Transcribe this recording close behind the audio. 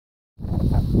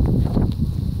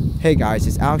Hey guys,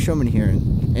 it's Alex Showman here,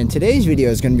 and today's video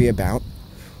is going to be about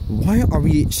why are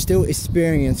we still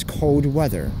experiencing cold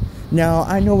weather. Now,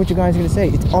 I know what you guys are going to say.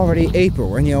 It's already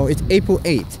April, and it's April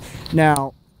 8th.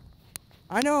 Now,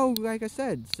 I know, like I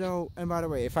said, and by the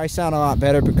way, if I sound a lot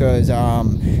better because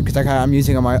I'm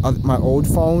using on my old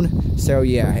phone, so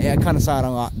yeah, I kind of sound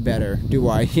a lot better, do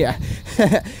I? Yeah.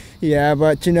 Yeah,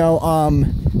 but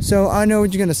so I know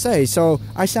what you're going to say. So,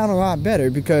 I sound a lot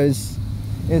better because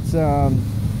it's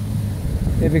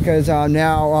because I'm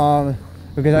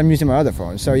using my other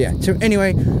phone. So yeah. So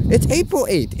anyway, it's April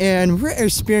 8th, and we're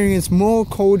experiencing more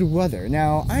cold weather.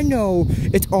 Now I know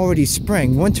it's already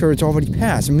spring, winter it's already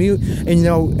passed, and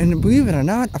believe it or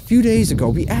not, a few days ago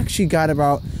we actually got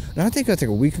about, I think that's like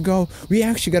a week ago, we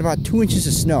actually got about 2 inches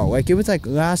of snow. Like it was like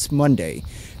last Monday.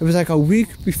 It was like a week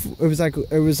before. It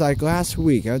was like last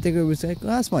week. I think it was like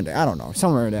last Monday. I don't know,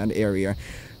 somewhere in that area.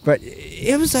 But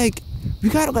it was like, we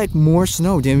got like more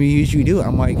snow than we usually do.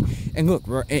 I'm like, and look,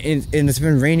 and it's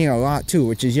been raining a lot too,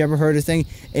 which is, you ever heard of the thing,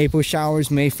 April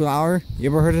showers, May flower? You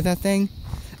ever heard of that thing?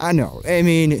 I know. I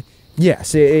mean,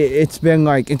 yes, it's been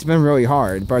really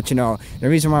hard, but the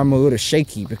reason why I'm a little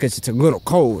shaky, because it's a little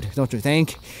cold, don't you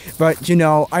think? But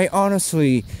I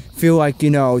honestly feel like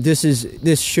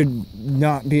this should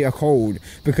not be a cold,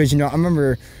 because I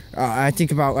remember I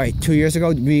think about like 2 years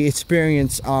ago we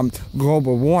experienced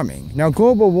global warming. Now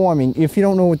global warming, if you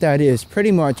don't know what that is,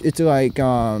 pretty much it's like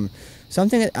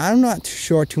something that, I'm not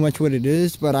sure too much what it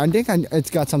is, but I think it's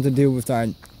got something to do with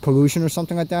pollution or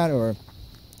something like that, or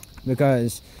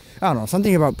because I don't know,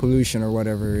 something about pollution or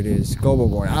whatever it is, global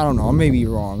warming. I don't know, I may be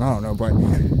wrong, I don't know, but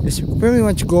it's pretty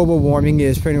much, global warming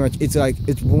is pretty much, it's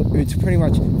pretty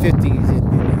much 50s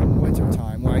in winter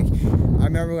time. Like I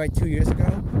remember like 2 years ago,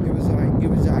 I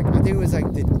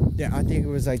think it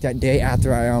was like that day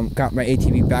after I got my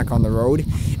ATV back on the road.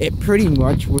 It pretty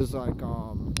much was like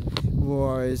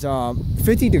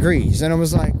 50 degrees, and I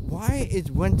was like, why is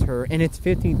winter and it's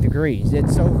 50 degrees?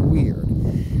 It's so weird.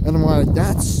 And I'm like,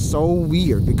 that's so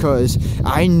weird, because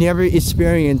I never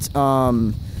experienced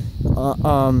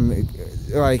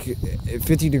like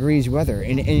 50 degrees weather,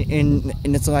 and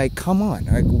it's like, come on,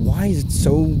 like, why is it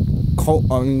so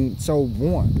cold? I mean, so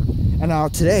warm. And now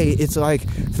today it's like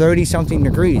 30 something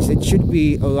degrees. It should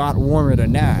be a lot warmer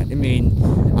than that. I mean,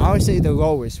 I would say the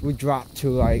lowest would drop to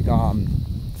like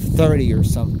 30 or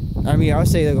something. I mean, I would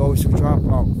say the lowest would drop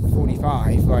about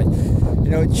 45, but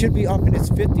it should be up in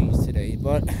its 50s today.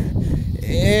 But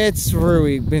it's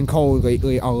really been cold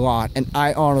lately a lot, and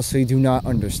I honestly do not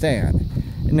understand.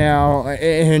 Now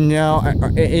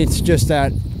it's just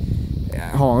that.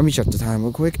 Hold on, let me check the time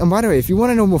real quick. And by the way, if you want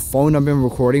to know what phone I've been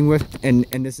recording with, and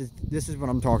this is what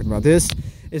I'm talking about. This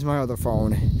is my other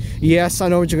phone. Yes, I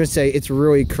know what you're gonna say. It's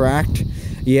really cracked.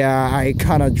 Yeah, I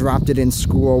kind of dropped it in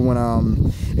school when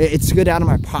it slid out of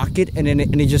my pocket, and then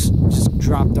it just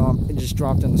dropped on. It just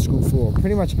dropped on the school floor,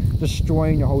 pretty much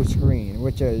destroying the whole screen.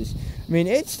 Which is, I mean,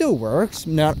 it still works.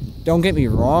 Don't get me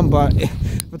wrong, but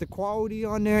the quality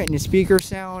on there and the speaker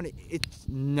sound, it's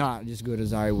not as good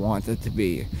as I want it to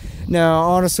be. Now,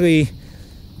 honestly,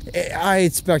 I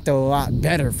expect a lot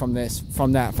better from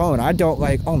that phone. I don't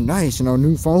like, oh nice,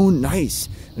 new phone, nice.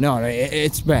 No,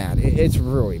 it's bad. It's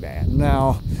really bad.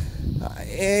 Now,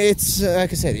 it's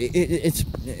like I said,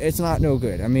 it's not no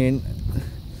good. I mean,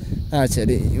 that's it.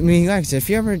 I mean, like I said,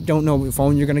 if you ever don't know what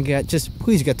phone you're gonna get, just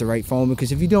please get the right phone,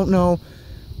 because if you don't know,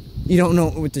 you don't know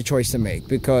what the choice to make.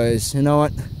 Because you know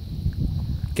what,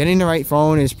 getting the right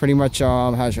phone is pretty much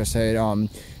how should I say it,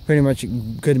 pretty much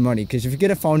good money. Because if you get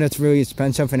a phone that's really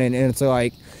expensive and it's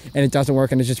like, and it doesn't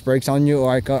work and it just breaks on you,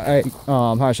 like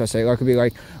how should I say it, like, it could be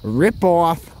like rip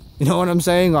off, you know what I'm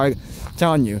saying? Like, I'm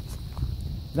telling you,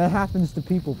 that happens to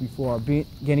people before,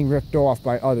 getting ripped off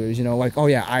by others, like, oh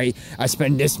yeah, I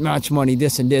spend this much money,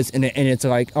 this and this, and it's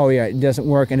like, oh yeah, it doesn't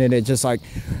work, and then it just like,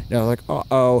 like,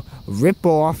 uh-oh, rip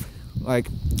off, like,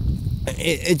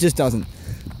 it just doesn't.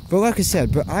 But like I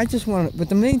said, but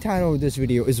the main title of this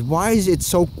video is, why is it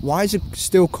still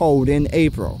cold in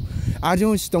April? I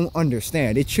just don't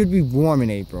understand. It should be warm in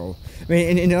April. I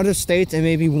mean, in other states, it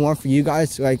may be warm for you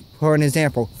guys, like, for an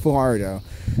example, Florida.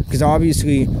 Because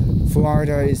obviously,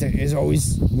 Florida is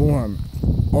always warm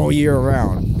all year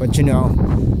round. But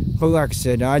but like I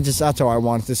said, that's all I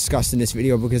wanted to discuss in this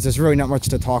video, because there's really not much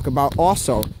to talk about.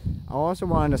 Also, I also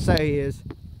wanted to say is,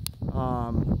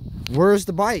 where's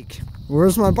the bike?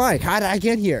 Where's my bike? How did I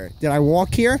get here? Did I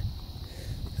walk here?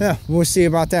 Yeah, we'll see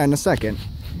about that in a second.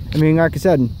 I mean, like I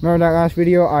said, remember that last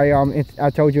video? I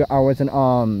told you I wasn't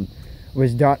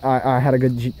I had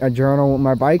a journal with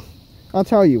my bike. I'll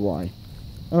tell you why.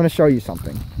 I'm gonna show you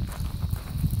something.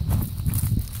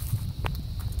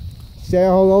 say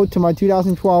hello to my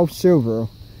 2012 Subaru.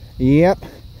 Yep,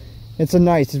 it's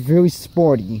it's really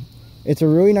sporty. It's a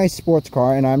really nice sports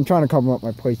car, and I'm trying to cover up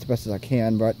my plates the best as I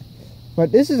can, but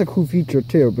this is a cool feature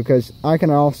too, because I can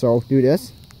also do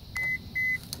this,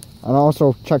 and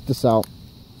also check this out.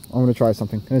 I'm gonna try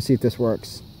something. I'm gonna see if this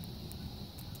works.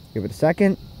 Give it a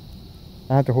second.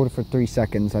 I have to hold it for 3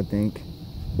 seconds, I think.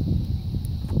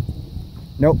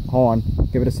 Nope, hold on.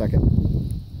 Give it a second.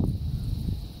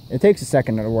 It takes a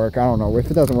second to work. I don't know.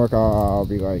 If it doesn't work, I'll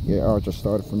be like, yeah, I'll just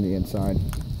start it from the inside.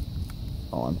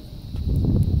 Hold on.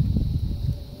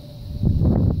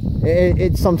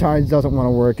 It sometimes doesn't want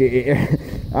to work.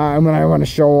 When I want to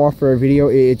show off for a video,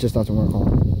 it just doesn't work. Hold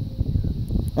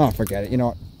on. Oh, forget it. You know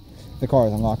what? The car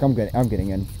is unlocked. I'm getting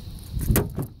in.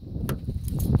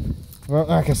 Well,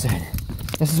 like I said,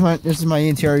 this is my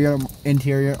interior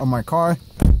of my car,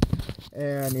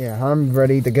 and yeah, I'm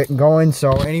ready to get going.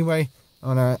 So anyway,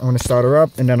 I'm gonna start her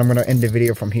up, and then I'm gonna end the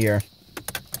video from here.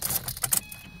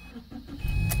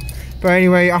 But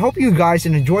anyway, I hope you guys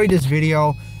enjoyed this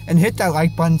video, and hit that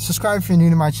like button. Subscribe if you're new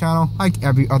to my channel, like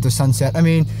every other sunset. I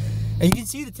mean, and you can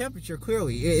see the temperature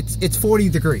clearly. It's 40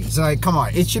 degrees. Like, come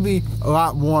on, it should be a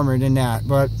lot warmer than that.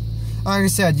 But like I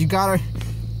said,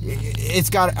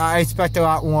 I expect a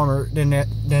lot warmer than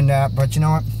that. But you know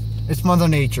what? It's Mother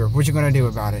Nature. What you gonna do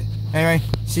about it? Anyway,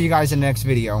 see you guys in the next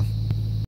video.